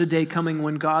 And there's a day coming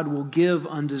when God will give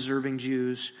undeserving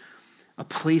Jews a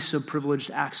place of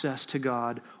privileged access to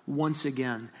God once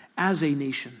again as a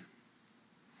nation.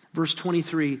 Verse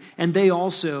 23, and they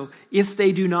also, if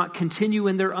they do not continue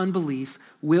in their unbelief,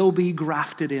 will be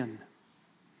grafted in.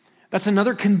 That's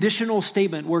another conditional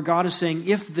statement where God is saying,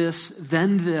 if this,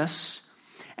 then this.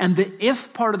 And the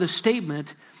if part of the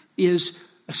statement is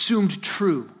assumed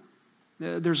true.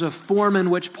 There's a form in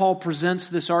which Paul presents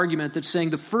this argument that's saying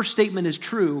the first statement is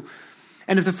true,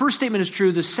 and if the first statement is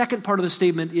true, the second part of the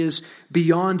statement is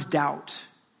beyond doubt.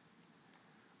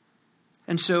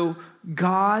 And so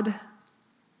God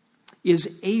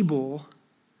is able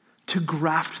to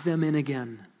graft them in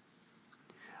again.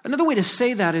 Another way to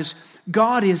say that is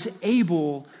God is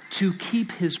able to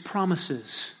keep his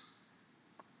promises.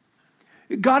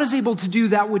 God is able to do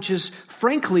that which is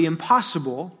frankly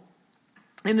impossible,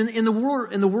 and in the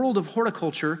world of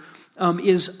horticulture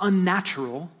is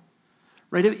unnatural,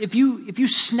 right? If you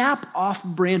snap off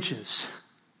branches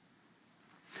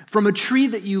from a tree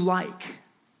that you like,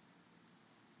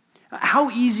 how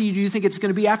easy do you think it's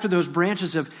going to be after those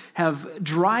branches have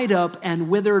dried up and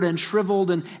withered and shriveled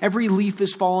and every leaf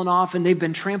has fallen off and they've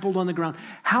been trampled on the ground?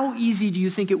 How easy do you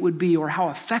think it would be, or how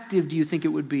effective do you think it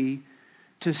would be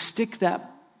to stick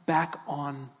that back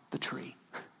on the tree?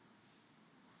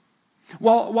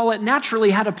 While it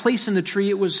naturally had a place in the tree,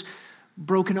 it was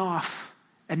broken off.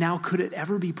 And now could it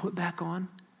ever be put back on?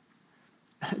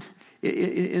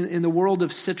 In the world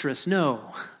of citrus,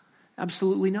 no,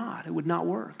 absolutely not. It would not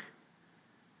work.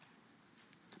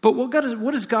 But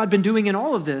what has God been doing in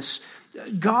all of this?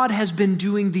 God has been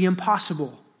doing the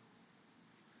impossible.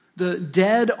 The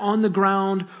dead on the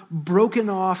ground, broken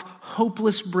off,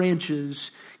 hopeless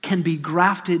branches can be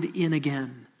grafted in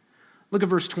again. Look at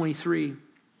verse 23.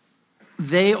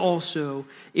 They also,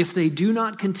 if they do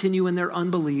not continue in their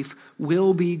unbelief,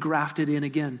 will be grafted in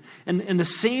again. And the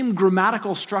same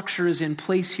grammatical structure is in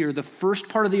place here. The first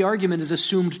part of the argument is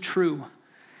assumed true.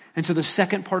 And so the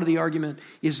second part of the argument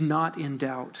is not in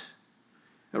doubt.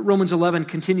 Romans 11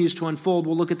 continues to unfold.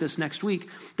 We'll look at this next week.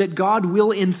 That God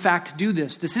will in fact do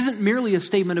this. This isn't merely a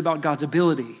statement about God's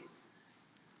ability.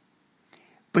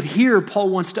 But here Paul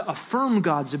wants to affirm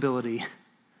God's ability.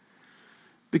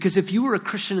 Because if you were a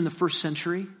Christian in the first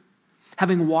century,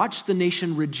 having watched the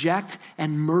nation reject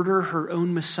and murder her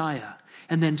own Messiah,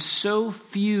 and then so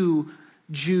few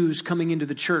Jews coming into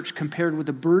the church compared with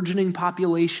the burgeoning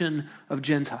population of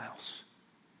Gentiles,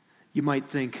 you might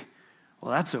think,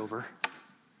 well, that's over.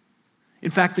 In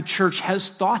fact, the church has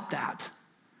thought that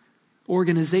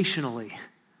organizationally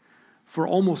for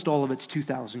almost all of its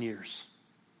 2,000 years.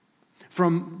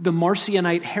 From the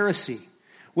Marcionite heresy,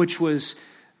 which was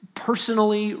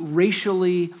personally,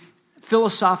 racially,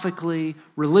 philosophically,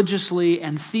 religiously,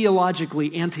 and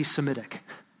theologically anti-Semitic,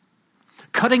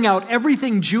 cutting out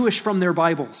everything Jewish from their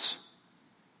Bibles,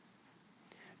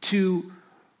 to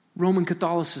Roman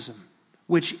Catholicism,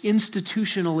 which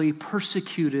institutionally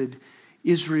persecuted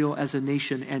Israel as a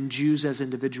nation and Jews as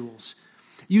individuals.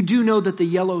 You do know that the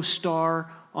yellow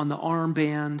star on the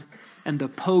armband and the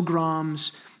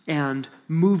pogroms and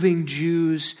moving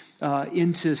Jews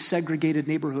into segregated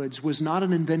neighborhoods was not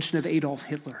an invention of Adolf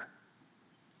Hitler.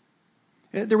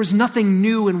 There was nothing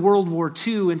new in World War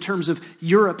II in terms of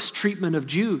Europe's treatment of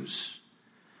Jews.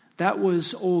 That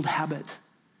was old habit.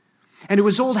 And it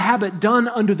was old habit done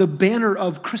under the banner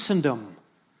of Christendom.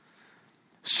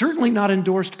 Certainly not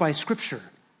endorsed by Scripture.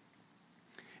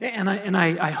 And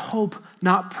I hope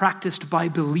not practiced by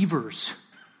believers,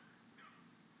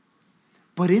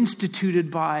 but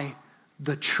instituted by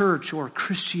the church or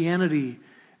Christianity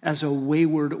as a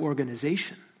wayward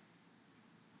organization.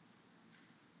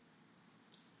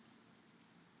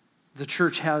 The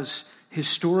church has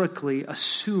historically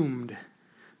assumed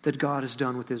that God is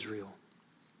done with Israel.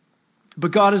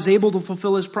 But God is able to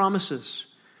fulfill his promises.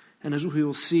 And as we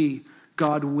will see,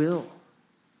 God will.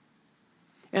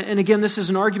 And again, this is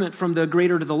an argument from the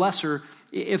greater to the lesser.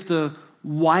 If the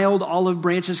wild olive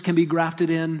branches can be grafted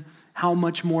in, how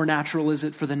much more natural is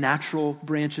it for the natural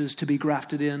branches to be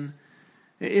grafted in?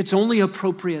 It's only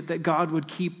appropriate that God would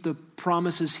keep the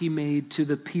promises he made to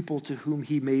the people to whom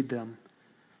he made them.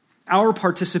 Our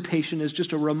participation is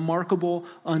just a remarkable,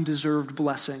 undeserved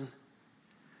blessing.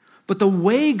 But the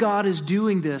way God is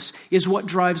doing this is what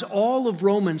drives all of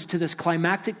Romans to this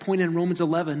climactic point in Romans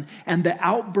 11 and the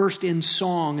outburst in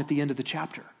song at the end of the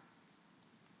chapter.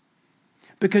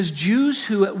 Because Jews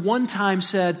who at one time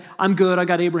said, I'm good, I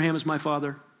got Abraham as my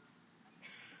father.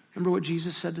 Remember what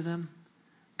Jesus said to them?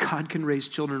 God can raise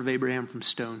children of Abraham from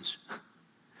stones.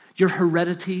 Your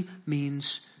heredity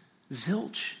means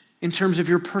zilch in terms of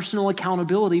your personal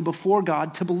accountability before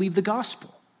God to believe the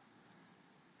gospel.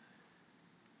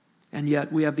 And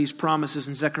yet we have these promises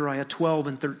in Zechariah 12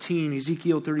 and 13,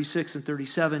 Ezekiel 36 and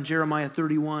 37, Jeremiah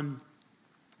 31,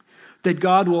 that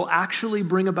God will actually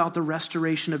bring about the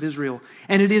restoration of Israel.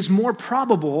 And it is more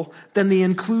probable than the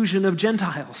inclusion of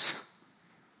Gentiles.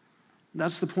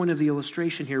 That's the point of the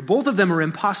illustration here. Both of them are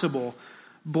impossible.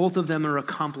 Both of them are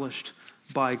accomplished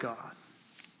by God.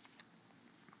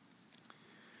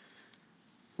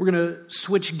 We're going to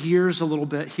switch gears a little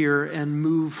bit here and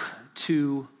move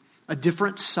to a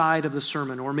different side of the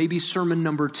sermon, or maybe sermon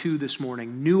number 2 this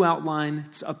morning. New outline,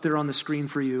 it's up there on the screen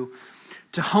for you.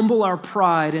 To humble our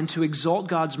pride and to exalt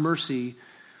God's mercy,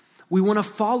 we want to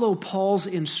follow Paul's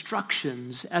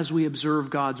instructions as we observe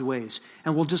God's ways.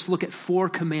 And we'll just look at 4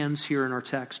 commands here in our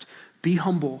text. Be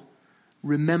humble,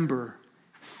 remember,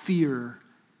 fear,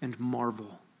 and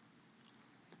marvel.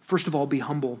 First of all, be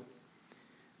humble.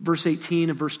 Verse 18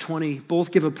 and verse 20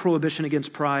 both give a prohibition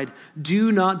against pride.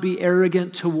 Do not be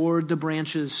arrogant toward the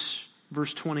branches.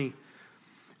 Verse 20,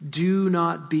 do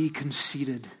not be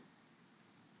conceited.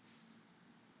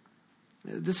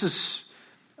 This is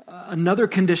another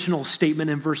conditional statement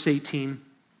in verse 18.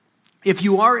 If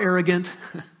you are arrogant,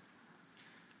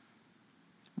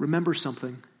 remember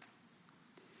something.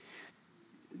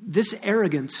 This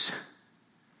arrogance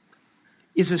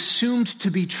is assumed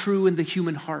to be true in the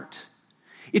human heart.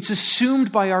 It's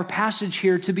assumed by our passage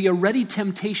here to be a ready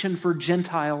temptation for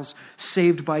Gentiles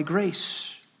saved by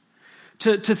grace.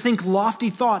 To think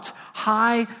lofty thoughts,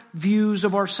 high views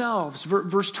of ourselves.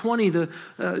 Verse 20,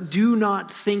 do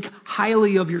not think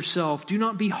highly of yourself. Do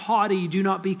not be haughty. Do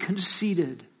not be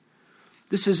conceited.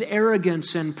 This is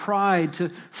arrogance and pride, to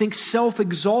think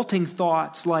self-exalting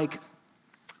thoughts like,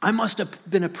 I must have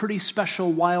been a pretty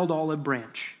special wild olive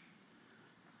branch.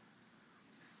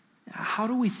 How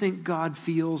do we think God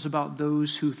feels about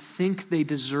those who think they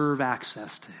deserve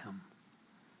access to Him?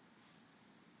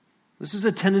 This is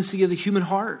a tendency of the human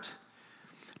heart,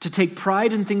 to take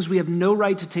pride in things we have no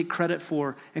right to take credit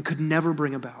for and could never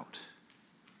bring about.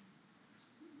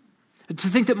 To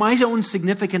think that my own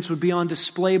significance would be on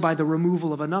display by the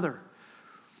removal of another.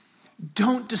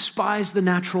 Don't despise the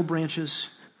natural branches,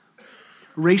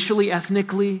 racially,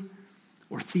 ethnically,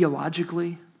 or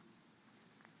theologically.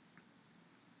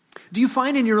 Do you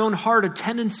find in your own heart a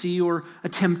tendency or a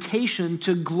temptation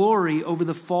to glory over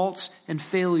the faults and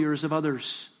failures of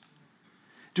others?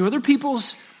 Do other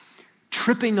people's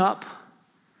tripping up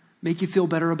make you feel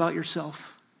better about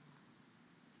yourself?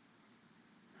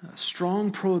 A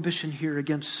strong prohibition here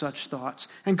against such thoughts.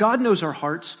 And God knows our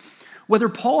hearts. Whether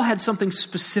Paul had something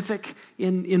specific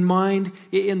in mind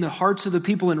in the hearts of the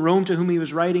people in Rome to whom he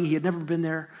was writing, he had never been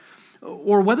there,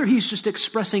 or whether he's just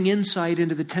expressing insight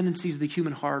into the tendencies of the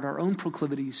human heart, our own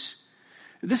proclivities,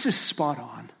 this is spot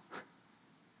on.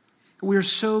 We're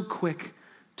so quick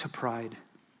to pride.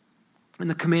 And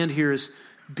the command here is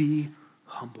be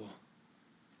humble.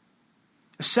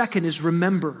 A second is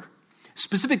remember.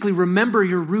 Specifically, remember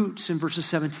your roots in verses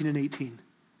 17 and 18.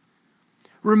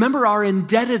 Remember our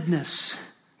indebtedness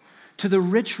to the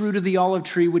rich root of the olive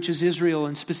tree, which is Israel,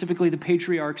 and specifically the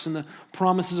patriarchs and the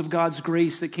promises of God's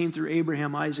grace that came through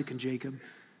Abraham, Isaac, and Jacob.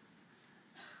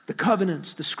 The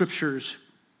covenants, the scriptures.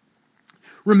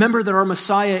 Remember that our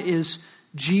Messiah is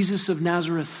Jesus of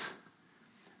Nazareth,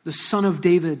 the son of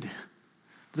David,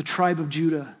 the tribe of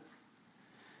Judah.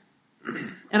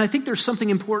 And I think there's something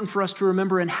important for us to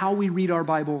remember in how we read our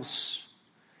Bibles.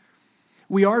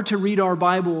 We are to read our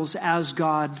Bibles as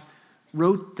God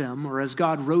wrote them, or as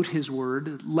God wrote His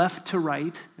word, left to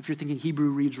right. If you're thinking Hebrew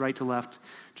reads right to left,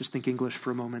 just think English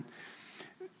for a moment.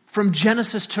 From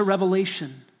Genesis to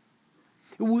Revelation.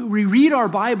 We read our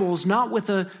Bibles not with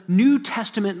a New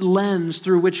Testament lens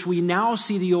through which we now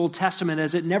see the Old Testament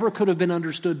as it never could have been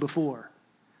understood before.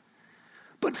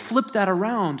 But flip that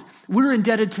around. We're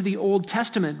indebted to the Old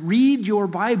Testament. Read your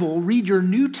Bible, read your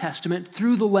New Testament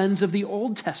through the lens of the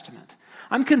Old Testament.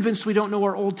 I'm convinced we don't know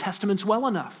our Old Testaments well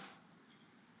enough.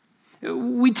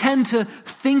 We tend to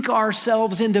think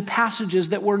ourselves into passages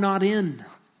that we're not in.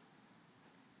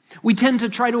 We tend to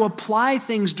try to apply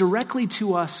things directly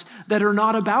to us that are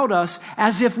not about us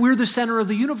as if we're the center of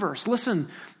the universe. Listen,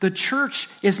 the church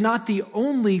is not the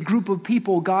only group of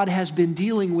people God has been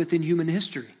dealing with in human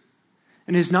history.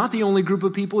 And is not the only group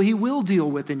of people He will deal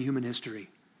with in human history.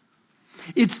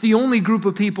 It's the only group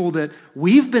of people that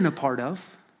we've been a part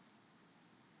of.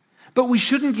 But we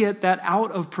shouldn't get that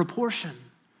out of proportion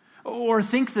or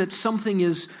think that something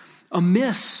is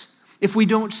amiss if we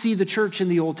don't see the church in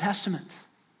the Old Testament.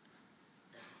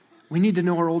 We need to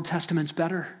know our Old Testaments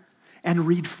better and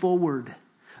read forward.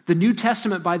 The New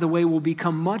Testament, by the way, will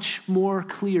become much more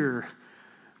clear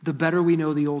the better we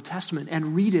know the Old Testament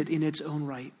and read it in its own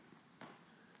right.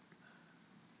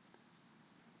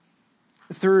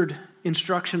 The third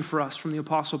instruction for us from the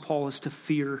Apostle Paul is to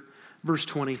fear. Verse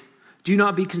 20, do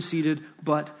not be conceited,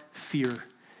 but fear.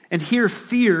 And here,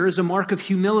 fear is a mark of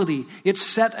humility. It's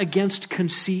set against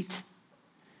conceit.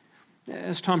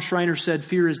 As Tom Schreiner said,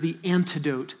 fear is the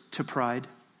antidote to pride.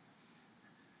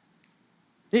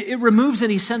 It removes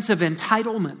any sense of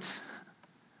entitlement.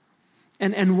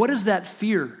 And what is that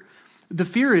fear? The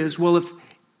fear is, well,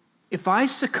 if I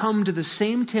succumb to the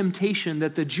same temptation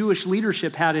that the Jewish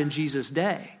leadership had in Jesus'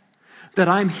 day, that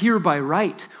I'm here by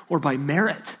right or by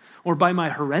merit or by my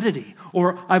heredity,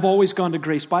 or I've always gone to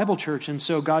Grace Bible Church, and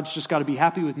so God's just got to be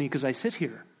happy with me because I sit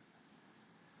here.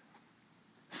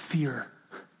 Fear.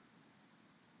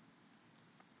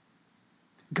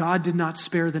 God did not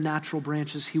spare the natural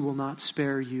branches. He will not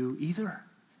spare you either.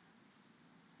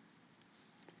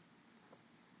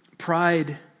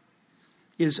 Pride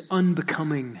is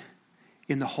unbecoming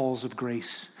in the halls of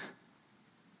grace.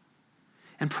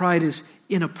 And pride is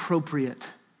inappropriate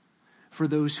for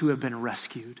those who have been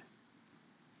rescued.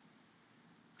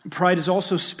 Pride is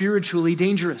also spiritually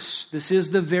dangerous. This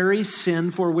is the very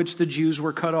sin for which the Jews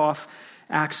were cut off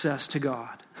access to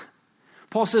God.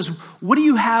 Paul says, what do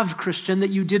you have, Christian, that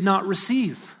you did not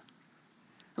receive?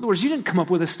 In other words, you didn't come up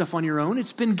with this stuff on your own.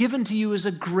 It's been given to you as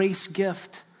a grace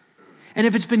gift. And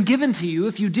if it's been given to you,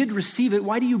 if you did receive it,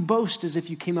 why do you boast as if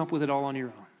you came up with it all on your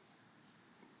own?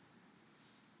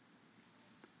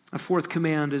 A fourth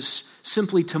command is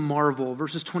simply to marvel.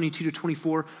 Verses 22 to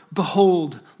 24,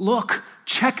 behold, look,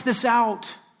 check this out.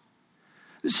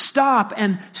 Stop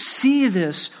and see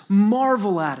this.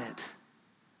 Marvel at it.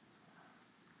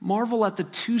 Marvel at the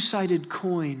two-sided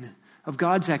coin of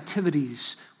God's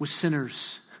activities with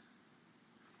sinners.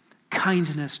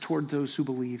 Kindness toward those who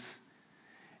believe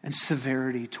and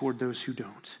severity toward those who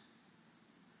don't.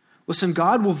 Listen,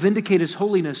 God will vindicate his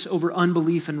holiness over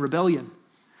unbelief and rebellion,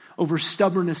 over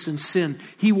stubbornness and sin.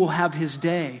 He will have his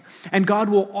day. And God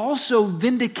will also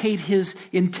vindicate his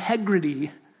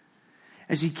integrity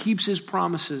as he keeps his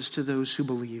promises to those who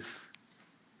believe.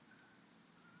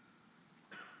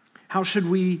 How should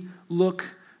we look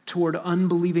toward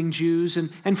unbelieving Jews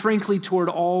and frankly toward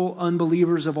all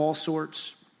unbelievers of all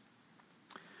sorts?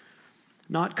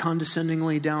 Not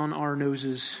condescendingly down our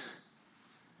noses,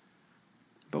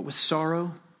 but with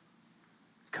sorrow,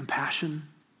 compassion,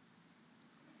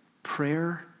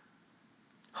 prayer,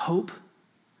 hope,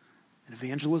 and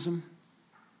evangelism.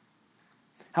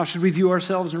 How should we view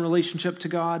ourselves in relationship to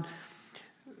God?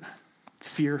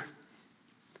 Fear,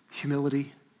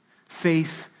 humility,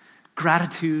 faith,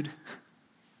 gratitude.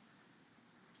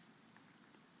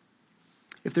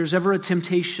 If there's ever a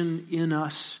temptation in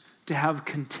us to have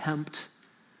contempt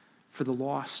for the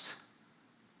lost,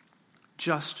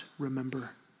 just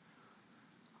remember,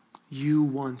 you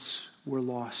once were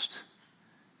lost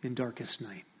in darkest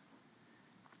night.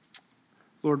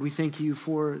 Lord, we thank you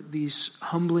for these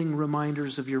humbling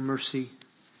reminders of your mercy.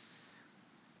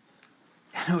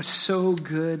 I know it's so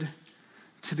good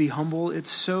to be humble. It's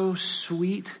so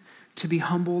sweet to be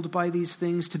humbled by these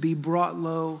things, to be brought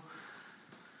low,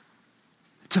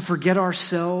 to forget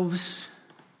ourselves,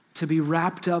 to be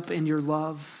wrapped up in your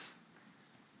love.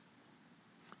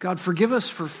 God, forgive us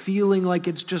for feeling like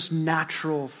it's just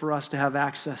natural for us to have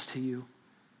access to you.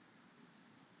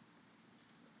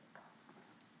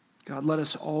 God, let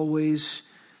us always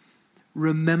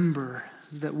remember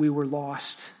that we were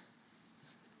lost,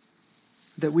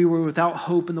 that we were without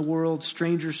hope in the world,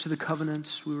 strangers to the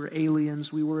covenants, we were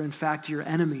aliens, we were in fact your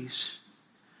enemies.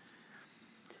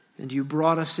 And you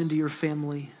brought us into your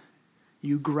family.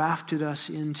 You grafted us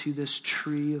into this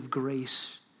tree of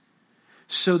grace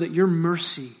so that your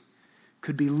mercy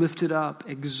could be lifted up,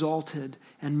 exalted,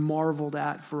 and marveled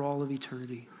at for all of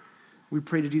eternity. We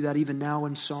pray to do that even now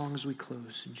in song as we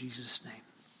close. In Jesus' name,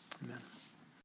 amen.